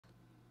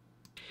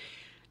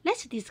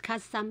Let's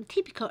discuss some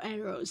typical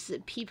errors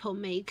people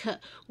make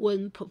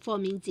when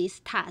performing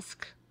this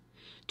task.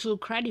 To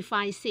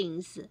clarify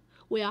things,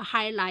 we'll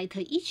highlight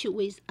each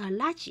with a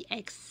large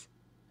X.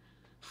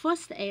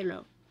 First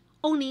error,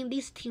 only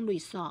listing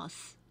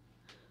resource.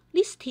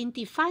 Listing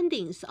the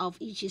findings of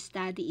each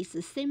study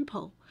is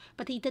simple,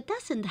 but it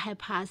doesn't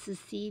help us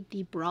see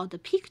the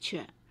broad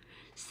picture.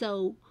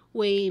 So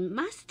we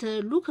must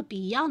look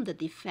beyond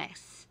the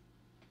facts.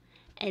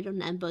 Error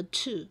number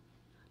 2,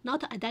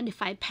 not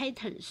identify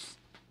patterns.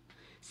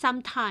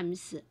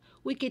 Sometimes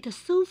we get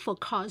so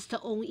focused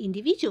on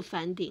individual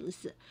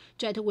findings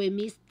that we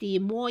miss the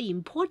more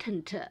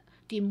important,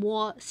 the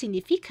more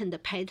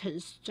significant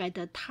patterns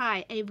that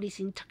tie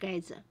everything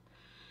together.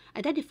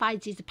 Identify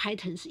these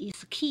patterns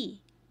is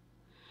key.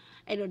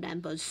 Error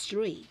number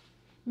 3,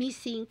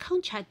 missing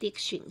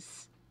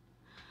contradictions.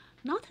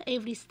 Not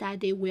every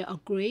study will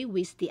agree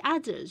with the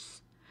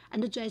others,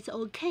 and that's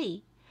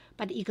okay.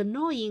 But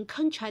ignoring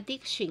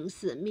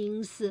contradictions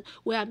means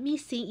we are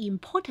missing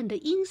important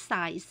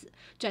insights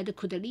that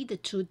could lead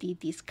to the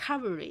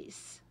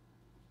discoveries.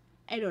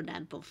 Error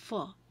number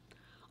 4,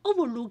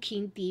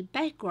 overlooking the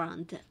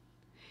background.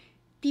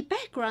 The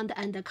background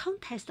and the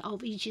context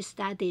of each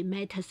study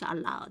matter a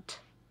lot.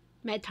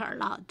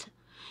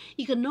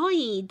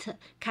 Ignoring it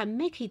can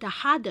make it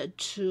harder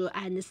to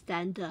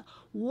understand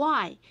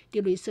why the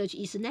research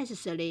is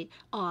necessary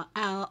or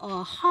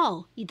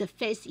how it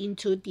fits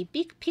into the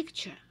big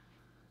picture.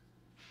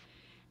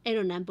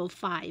 Error number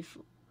 5,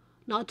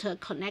 not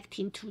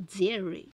connecting to theory.